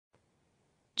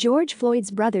George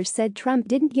Floyd's brother said Trump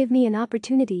didn't give me an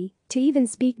opportunity to even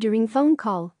speak during phone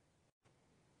call.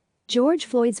 George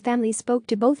Floyd's family spoke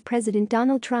to both President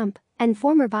Donald Trump and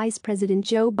former Vice President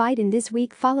Joe Biden this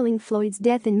week following Floyd's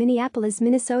death in Minneapolis,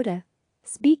 Minnesota.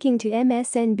 Speaking to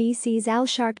MSNBC's Al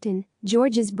Sharpton,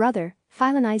 George's brother,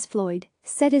 Philonise Floyd,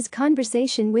 said his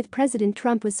conversation with President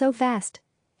Trump was so fast.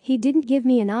 "He didn't give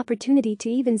me an opportunity to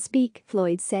even speak,"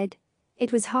 Floyd said.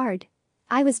 "It was hard.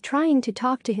 I was trying to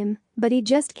talk to him, but he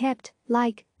just kept,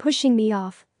 pushing me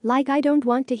off, I don't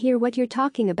want to hear what you're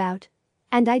talking about.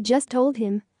 And I just told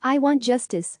him, I want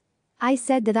justice. I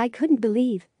said that I couldn't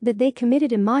believe that they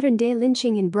committed a modern-day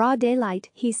lynching in broad daylight,"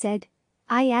 he said.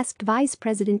 "I asked Vice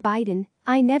President Biden,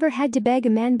 I never had to beg a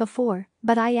man before,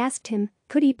 but I asked him,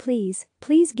 could he please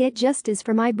get justice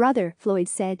for my brother," Floyd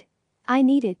said. "I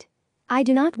need it. I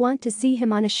do not want to see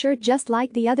him on a shirt just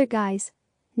like the other guys.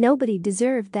 Nobody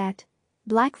deserved that.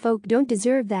 Black folk don't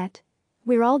deserve that.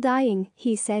 We're all dying,"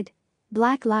 he said.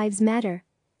 Black Lives Matter.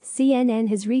 CNN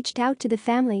has reached out to the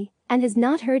family and has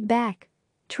not heard back.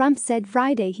 Trump said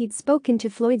Friday he'd spoken to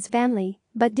Floyd's family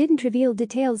but didn't reveal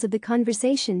details of the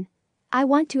conversation. "I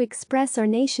want to express our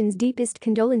nation's deepest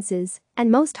condolences and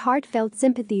most heartfelt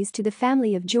sympathies to the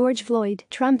family of George Floyd,"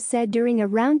 Trump said during a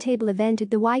roundtable event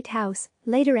at the White House,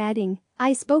 later adding,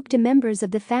 "I spoke to members of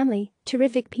the family,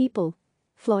 terrific people."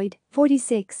 Floyd,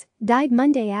 46, died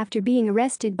Monday after being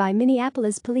arrested by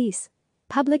Minneapolis police.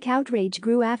 Public outrage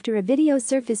grew after a video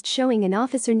surfaced showing an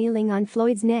officer kneeling on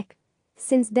Floyd's neck.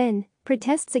 Since then,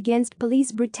 protests against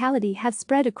police brutality have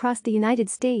spread across the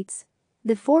United States.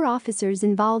 The 4 officers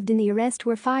involved in the arrest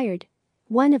were fired.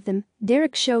 One of them,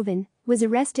 Derek Chauvin, was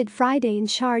arrested Friday and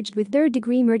charged with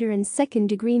third-degree murder and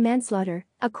second-degree manslaughter,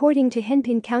 according to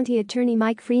Hennepin County Attorney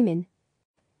Mike Freeman.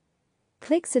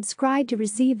 Click subscribe to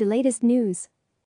receive the latest news.